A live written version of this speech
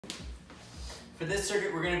For this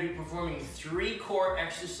circuit, we're going to be performing 3 core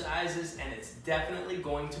exercises, and it's definitely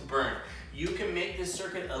going to burn. You can make this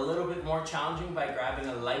circuit a little bit more challenging by grabbing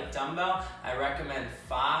a light dumbbell. I recommend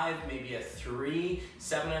 5, maybe a 3,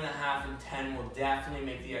 7.5, and 10 will definitely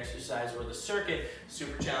make the exercise or the circuit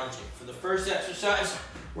super challenging. For the first exercise,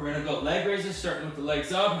 we're going to go leg raises, starting with the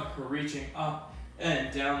legs up. We're reaching up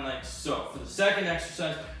and down like so. For the second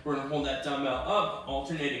exercise, we're going to hold that dumbbell up,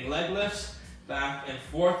 alternating leg lifts, back and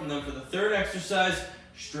forth. And then for the third exercise,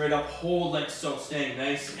 straight up hold like so, staying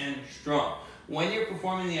nice and strong. When you're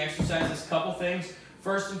performing the exercises, couple things.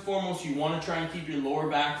 First and foremost, you want to try and keep your lower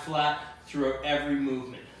back flat throughout every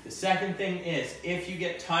movement. The second thing is, if you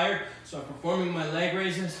get tired, so I'm performing my leg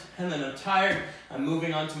raises, and then I'm tired, I'm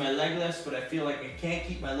moving on to my leg lifts, but I feel like I can't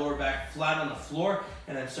keep my lower back flat on the floor,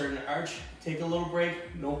 and I'm starting to arch, take a little break,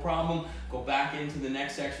 no problem. Go back into the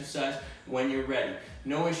next exercise when you're ready.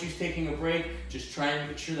 No issues taking a break, just try and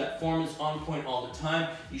make sure that form is on point all the time.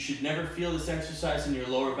 You should never feel this exercise in your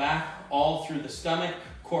lower back, all through the stomach,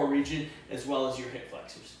 core region, as well as your hip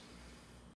flexors.